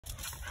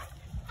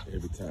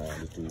Every time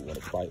this dude want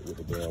to fight with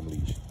the damn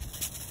leash.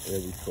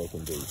 Every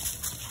fucking day.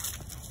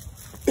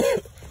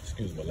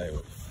 Excuse my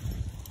language.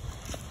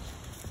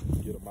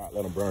 Get him out,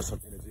 let him burn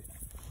some energy.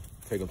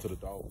 Take him to the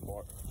dog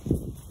park.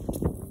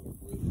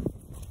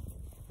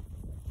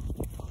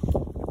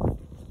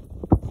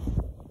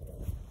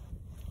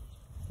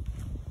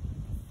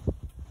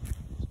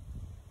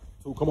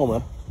 Come on,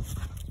 man.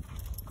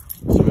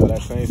 So we at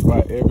that same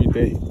spot every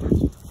day.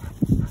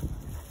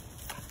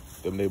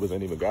 Them neighbors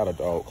ain't even got a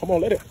dog. Come on,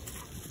 let it.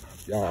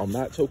 Y'all, I'm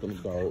not choking the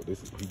dog. He's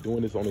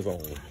doing this on his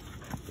own.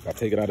 If I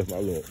take it out, it's my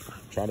luck.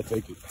 I'm trying to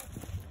take it.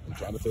 I'm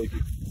trying to take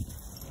it.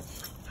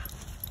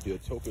 He'll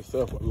choke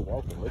himself while we're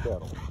walking. Look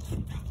at him.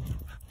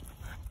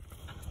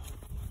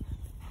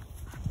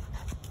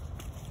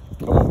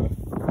 Come on,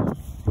 man.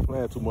 You're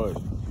playing too much.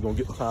 You're gonna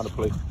get the time to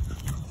play.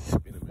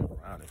 Spinning me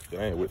around and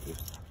staying with this.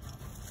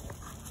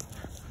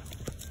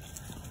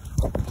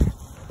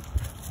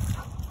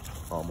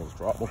 Almost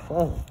dropped my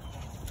phone.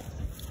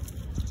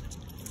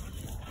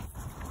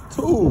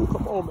 2,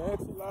 come on, man,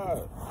 chill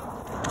out.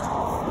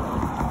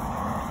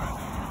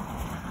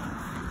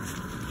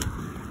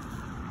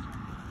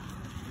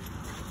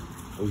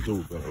 This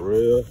dude been a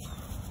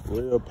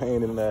real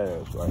pain in the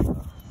ass right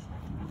now.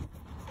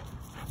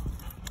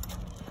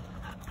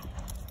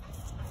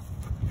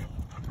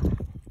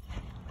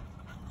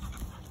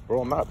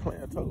 Bro, I'm not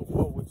playing tug of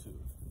war with you.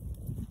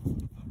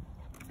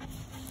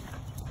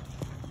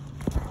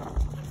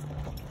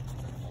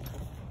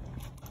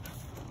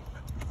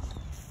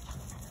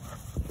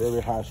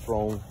 Very high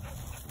strung,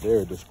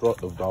 very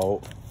destructive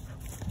dog.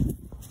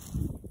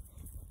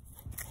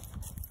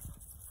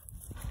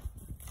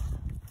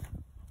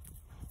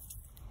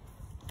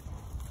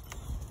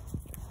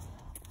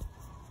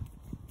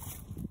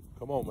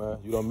 Come on, man.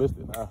 You done missed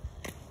it now.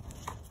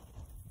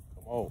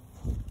 Come on.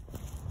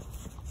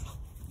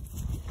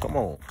 Come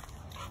on.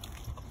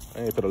 I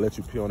ain't finna let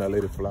you pee on that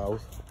lady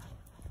flowers.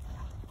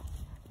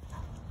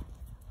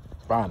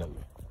 Finally.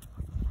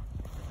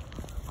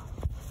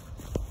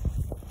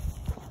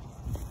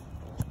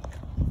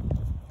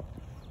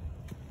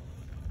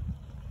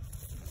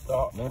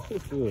 Stop, man.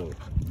 Sit still.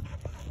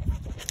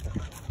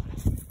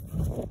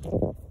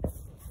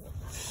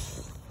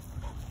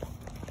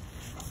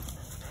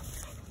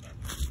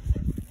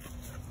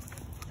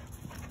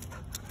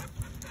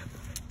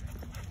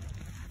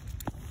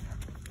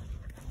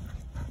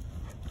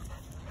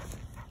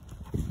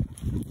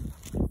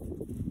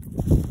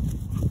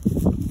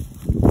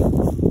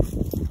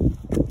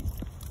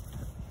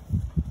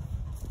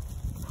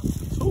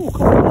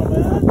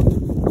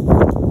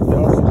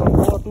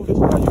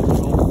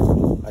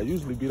 I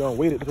usually be done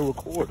waited to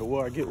record to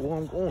where I get where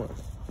I'm going.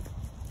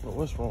 But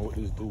what's wrong with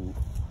this dude?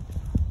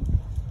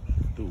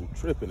 Dude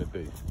tripping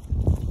today.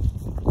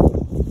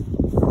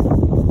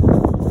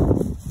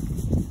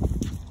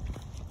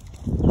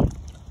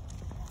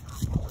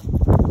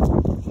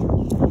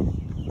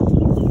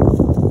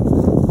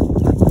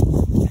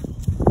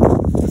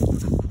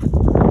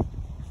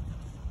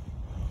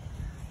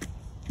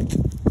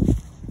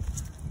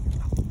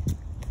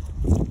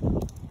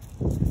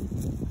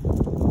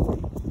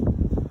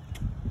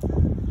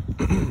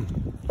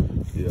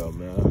 Yeah,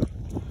 man.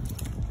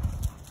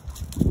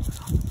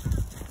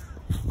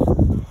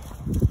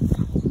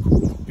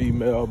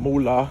 Female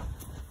Moolah.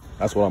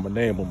 That's what I'm gonna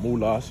name her,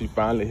 Moolah. She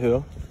finally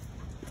here.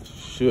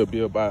 She should be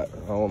about,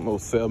 I don't know,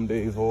 7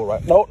 days old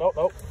right now.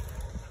 Nope.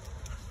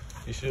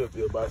 She should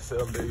be about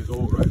 7 days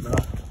old right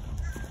now.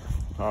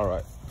 All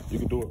right, you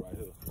can do it right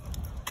here.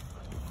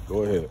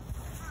 Go ahead.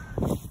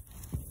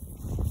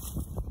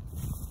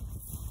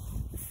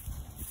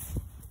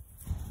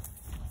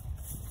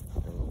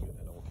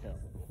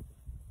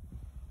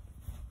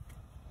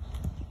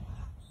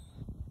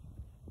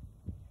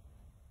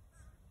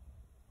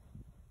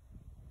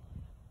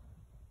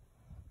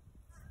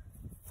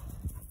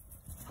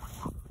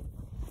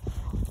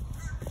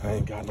 I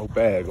ain't got no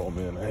bag on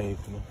me and I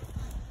ain't gonna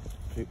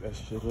pick that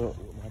shit up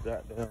with my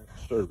goddamn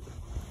shirt.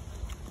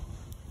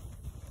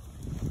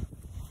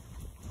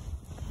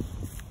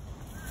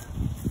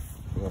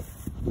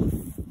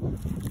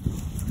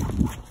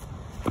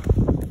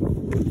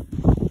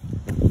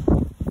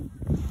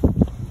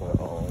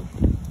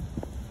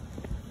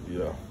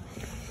 Yeah.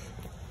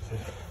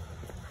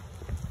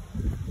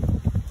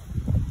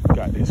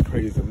 Got this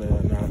crazy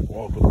man now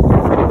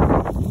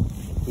walking.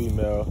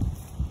 Female.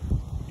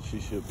 She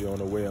should be on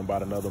the way in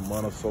about another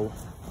month or so.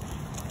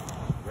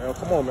 Man,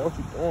 come on, man. What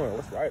you doing?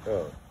 What's right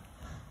there?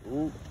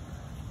 Ooh.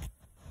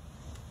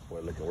 Boy,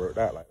 looking worked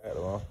out like that,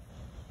 huh?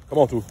 Come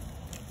on, too.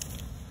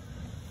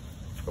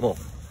 Come on.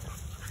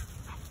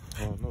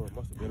 Oh, no, it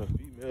must have been a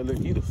female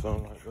that eat or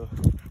something like that.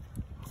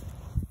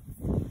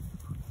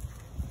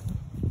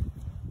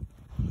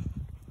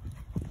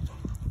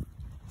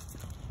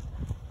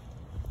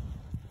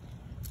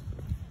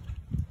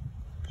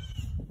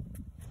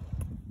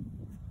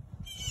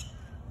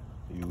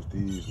 Use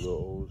these little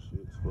old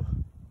shits for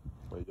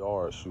my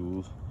yard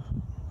shoes.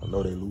 I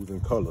know they losing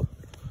color.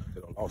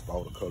 They done lost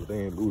all the color.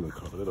 They ain't losing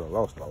color. They done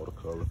lost all the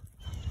color.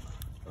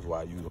 That's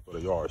why I use them for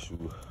the yard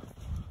shoes.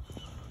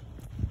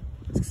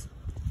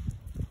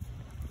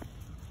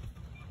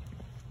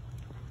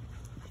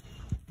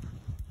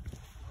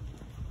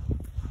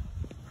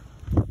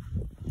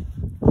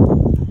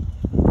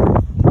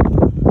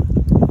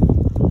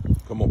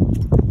 Come on.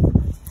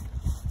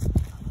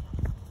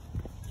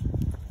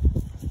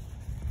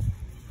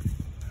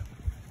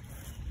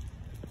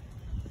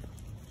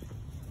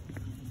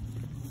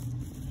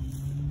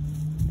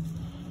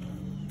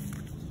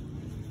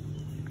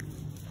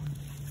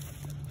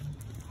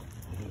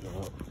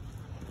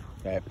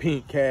 That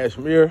pink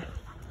cashmere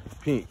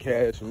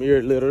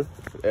litter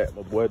that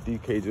my boy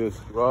DK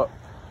just dropped.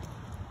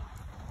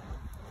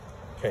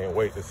 Can't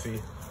wait to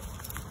see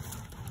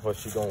what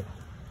she gonna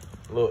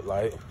look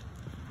like.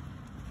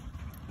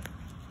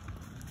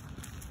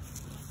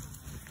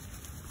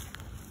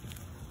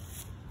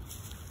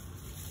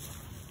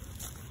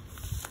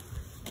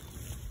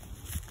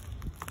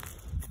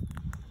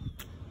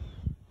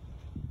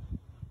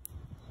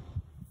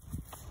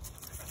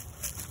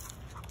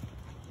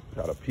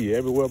 Gotta pee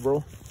everywhere,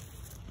 bro.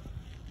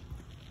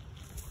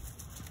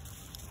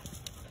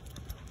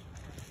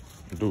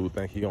 Dude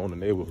think he own the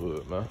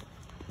neighborhood, man.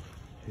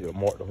 He'll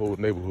mark the whole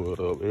neighborhood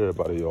up,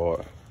 everybody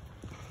yard.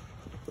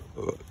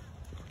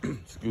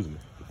 Excuse me.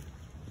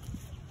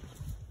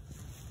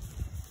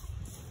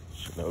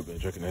 Should never been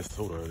drinking that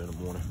soda early in the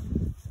morning.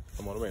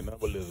 Come on, there ain't nothing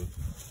but lizards.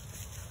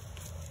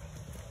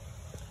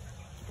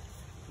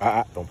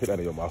 Don't put that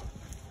in your mouth.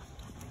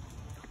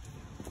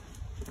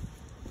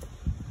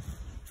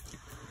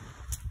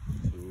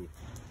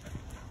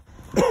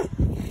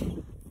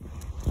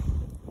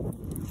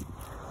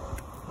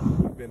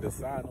 Been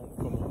deciding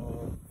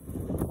on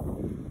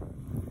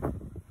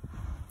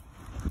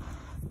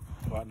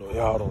well, I know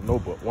y'all don't know,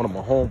 but one of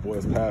my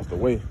homeboys passed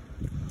away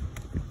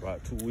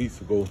about 2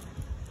 weeks ago.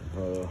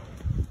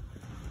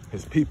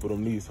 His people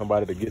don't need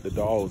somebody to get the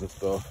dogs and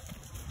stuff.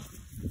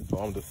 So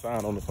I'm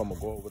deciding on if I'm gonna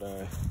go over there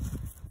and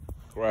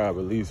grab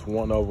at least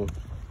one of them.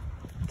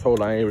 Told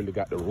her I ain't really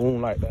got the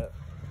room like that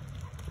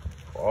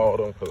for all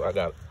of them because I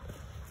got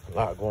a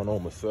lot going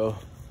on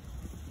myself.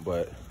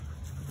 But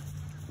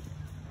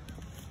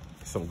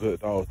some good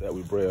dogs that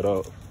we bred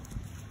up.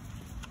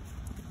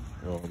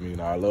 You know what I mean?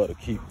 I love to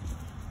keep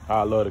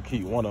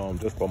one of them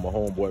just for my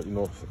homeboy, you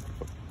know,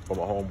 for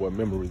my homeboy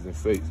memories and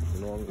sakes.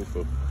 You know what I mean?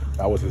 So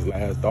that was his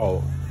last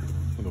dog.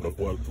 You know,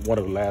 one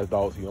of the last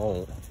dogs he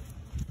owned.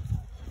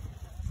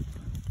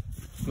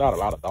 Not a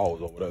lot of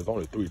dogs over there. There's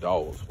only 3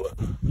 dogs, but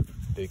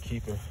they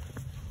keeping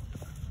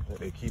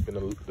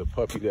the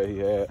puppy that he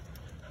had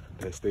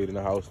that stayed in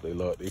the house. They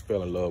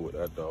fell in love with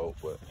that dog,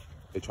 but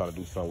they trying to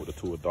do something with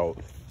the 2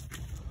 adults.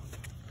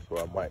 So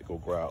I might go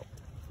grab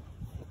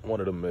one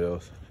of the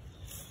males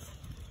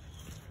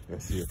and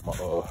see if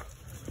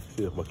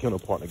my kennel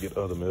partner get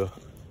the other male.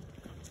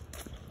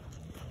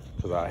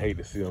 Cause I hate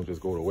to see them just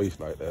go to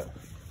waste like that.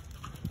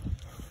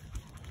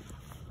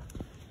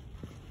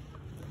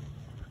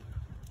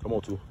 Come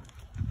on, 2.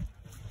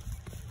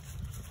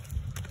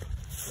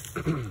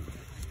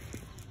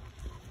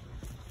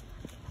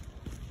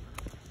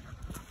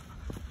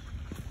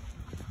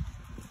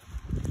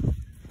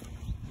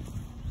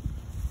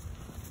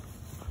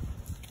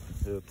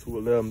 Yeah,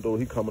 211 though,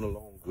 he coming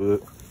along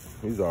good.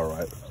 He's all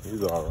right.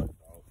 He's all right.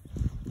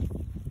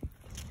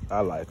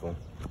 I like him.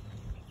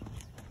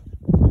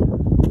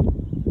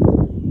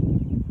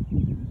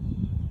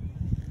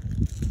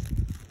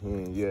 He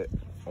ain't yet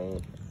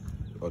on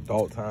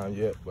adult time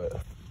yet,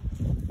 but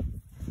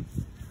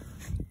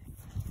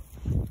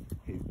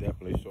he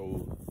definitely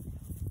shows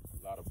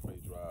a lot of play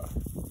drive.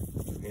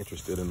 He's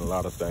interested in a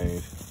lot of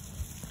things.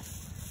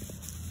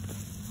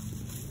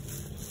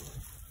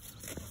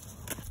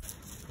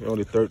 He's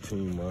only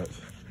 13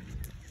 months.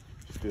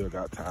 Still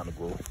got time to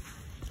grow.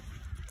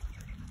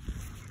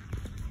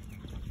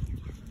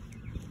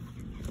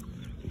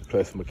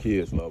 Plus my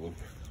kids love him.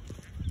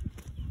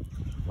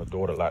 My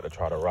daughter like to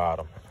try to ride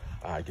him.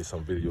 I get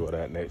some video of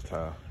that next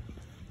time.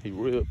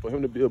 For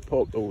him to be a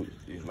pup though,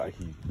 it's like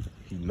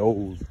he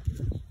knows,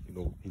 you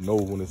know, he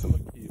knows when it's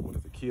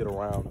a kid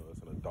around or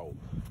it's an adult.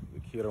 The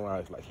kid around,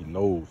 it's like he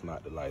knows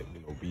not to, like, you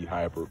know, be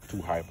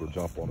too hyper,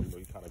 jump on him. You know,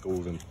 he kind of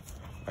goes in,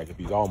 like if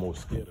he's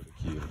almost scared of the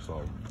kid or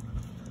something.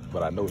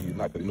 But I know he's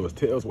not, you know, his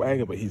tail's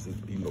wagging, but he's,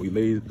 you know, he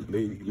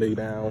lay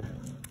down,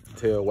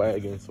 tail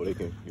wagging, so they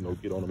can, you know,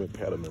 get on him and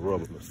pat him and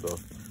rub him and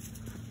stuff.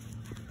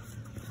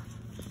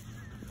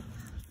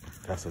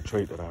 That's a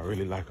trait that I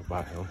really like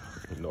about him.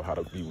 You know how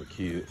to be with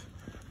kids.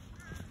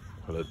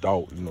 An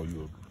adult, you know,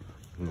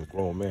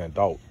 grown man,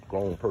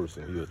 grown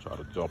person, he'll try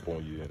to jump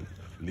on you and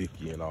lick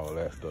you and all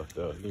that stuff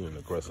there. He ain't an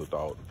aggressive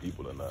dog to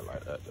people or nothing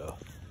like that there.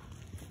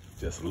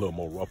 Just a little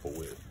more rougher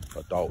with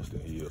adults than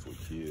he is with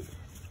kids.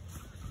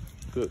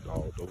 Good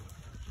dog though.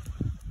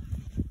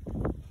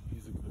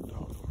 He's a good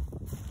dog though.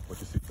 What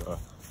you see, Ty?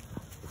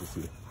 What you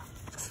see?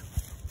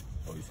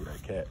 Oh, you see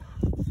that cat?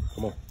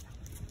 Come on.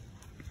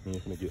 He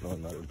ain't finna get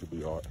nothing out of the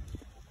yard.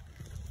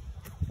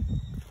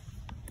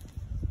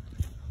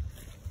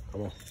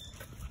 Come on.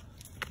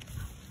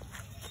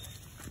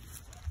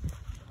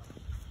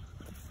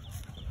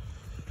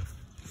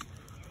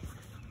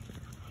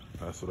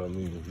 That's what I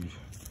mean. He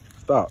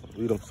stop.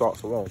 Leave them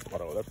socks alone. I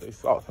don't let they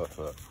socks up.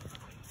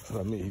 That's what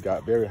I mean. He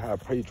got very high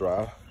play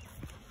drive.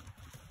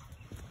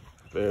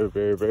 Very,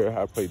 very, very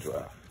high play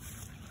drive.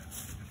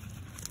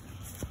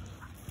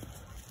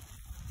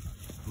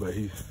 But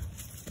he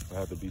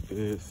have to be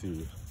dead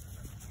serious.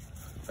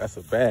 That's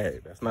a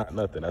bag. That's not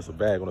nothing. That's a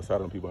bag on the side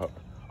of them people.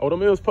 Oh,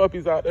 them is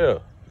puppies out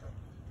there.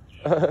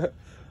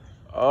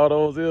 All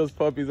those is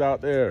puppies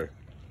out there.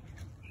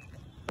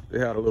 They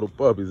had the little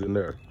puppies in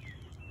there.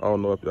 I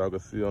don't know if y'all can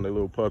see on their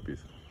little puppies.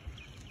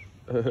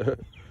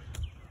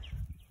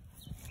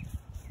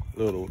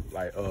 Little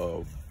like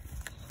little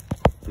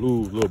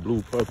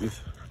blue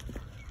puppies.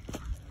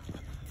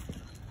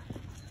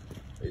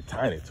 They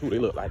tiny too. They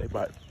look like they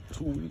about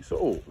 2 weeks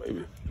old,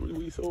 maybe 3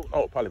 weeks old.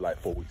 Oh, probably like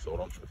 4 weeks old.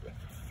 I'm tripping.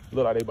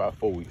 Look like they about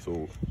 4 weeks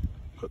old.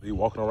 Cause they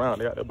walking around,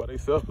 they out there by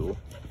themselves though.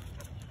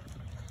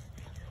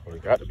 Well, they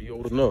got to be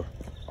old enough.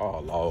 Oh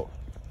Lord,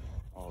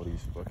 all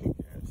these fucking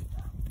cats.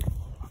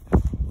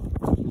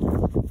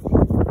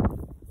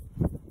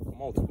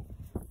 Come on, too.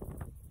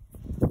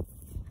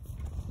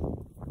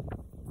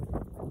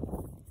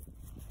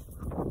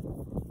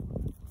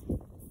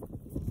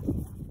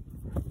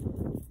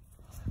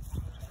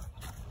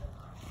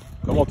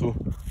 Come on, too.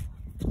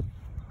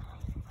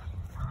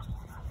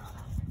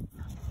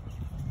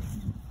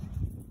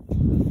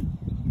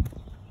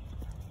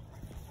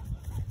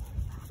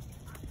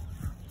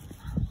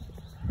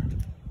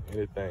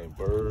 Anything,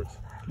 birds,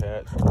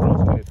 cats,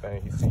 squirrels,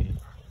 anything he see,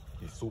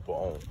 he's super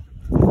on.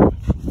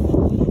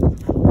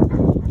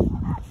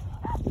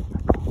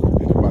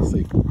 And if I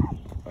say,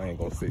 I ain't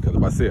gonna say, because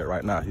if I say it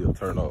right now, he'll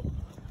turn up.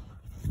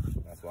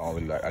 That's why I don't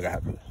really like, I gotta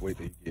have to wait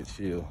till he gets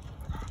chill.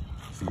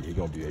 See, he's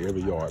gonna be in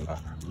every yard now,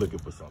 looking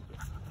for something.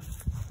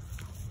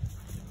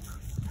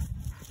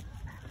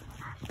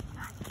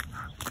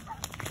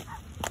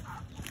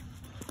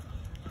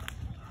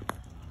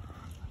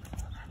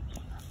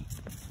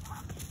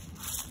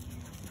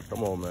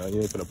 Come on, man.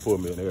 You ain't finna pull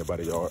me in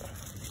everybody's yard.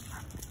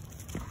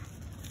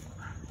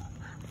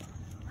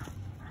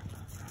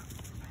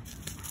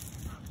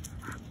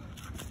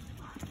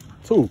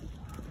 Two.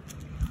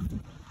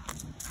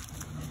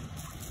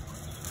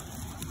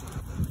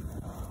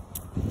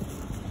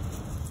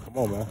 Come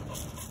on, man.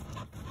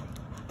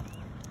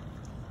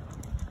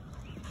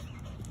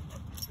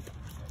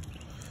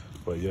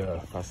 But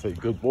yeah, I say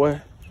good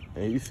boy,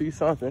 and you see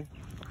something,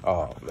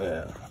 oh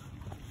man,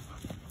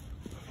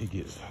 he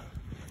gets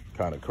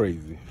kind of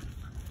crazy.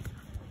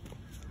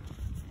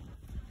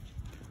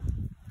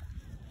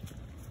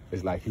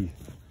 It's like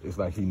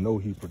he know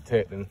he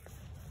protecting,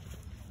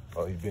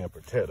 or he's being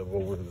protective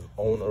over his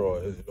owner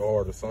or his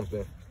yard or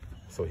something.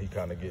 So he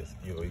kind of gets,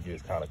 he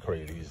gets kind of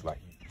crazy. He's like,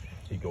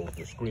 he goes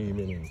to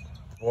screaming and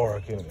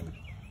barking and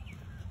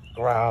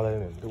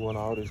growling and doing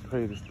all this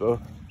crazy stuff.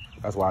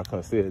 That's why I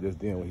couldn't say it just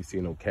then when he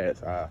seen them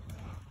cats. I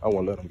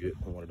won't let him get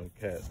one of them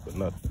cats, but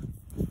nothing.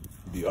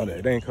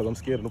 It ain't cause I'm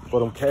scared for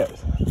them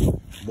cats.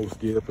 I'm more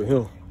scared for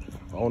him.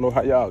 I don't know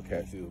how y'all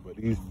cats is, but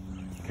these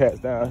cats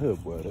down here,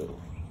 boy,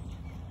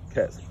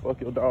 cats fuck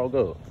your dog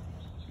up.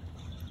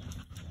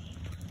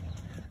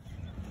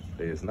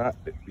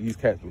 These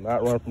cats do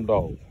not run from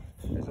dogs.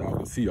 As y'all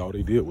can see, all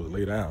they did was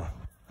lay down.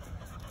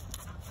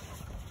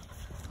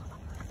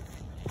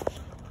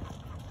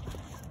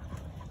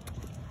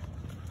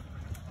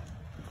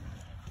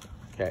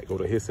 Cat go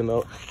to hissing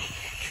up.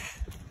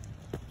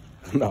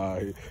 Nah,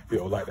 he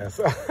don't like that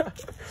sound.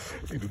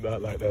 He do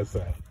not like that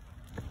sound.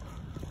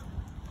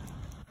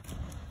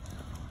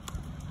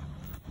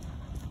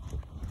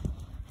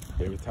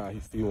 Every time he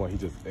see one, he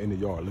just in the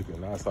yard looking.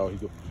 That's all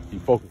he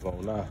focus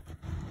on now.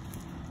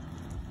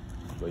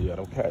 But yeah,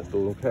 them cats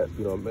though, them cats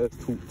be done mess.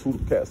 Two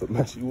cats will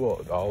mess you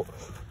up, dog.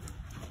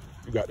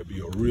 You got to be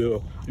a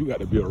real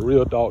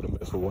dog to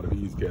mess with one of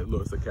these cats.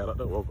 Look, it's a cat out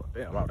there. Oh,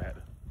 damn, I would have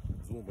to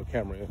zoom the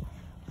camera in.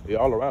 They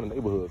all around the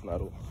neighborhoods now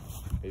though.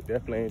 They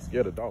definitely ain't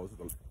scared of dogs.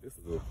 This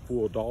is a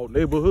full dog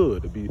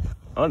neighborhood, to be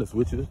honest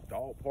with you.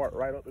 Dog park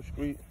right up the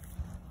street.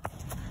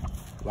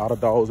 A lot of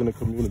dogs in the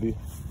community.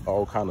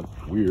 All kind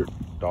of weird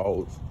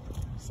dogs.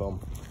 Some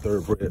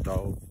thoroughbred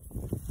dogs.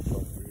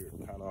 Some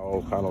weird,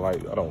 all kind of like,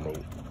 I don't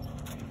know.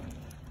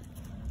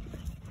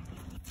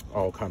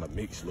 All kind of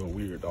mixed little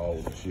weird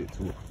dogs and shit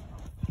too.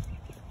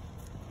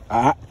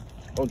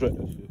 Don't drink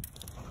that shit.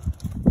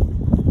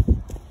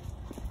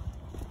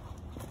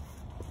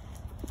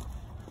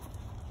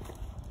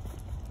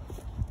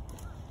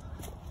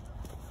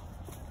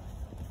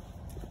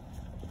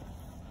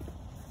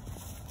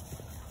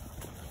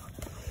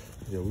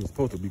 Yeah, we were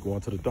supposed to be going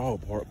to the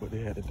dog park, but they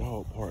had the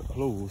dog park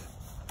closed.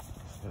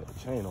 They had the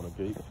chain on the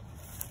gate.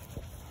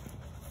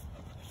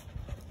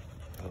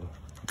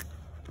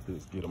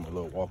 Just get them a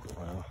little walk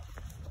around.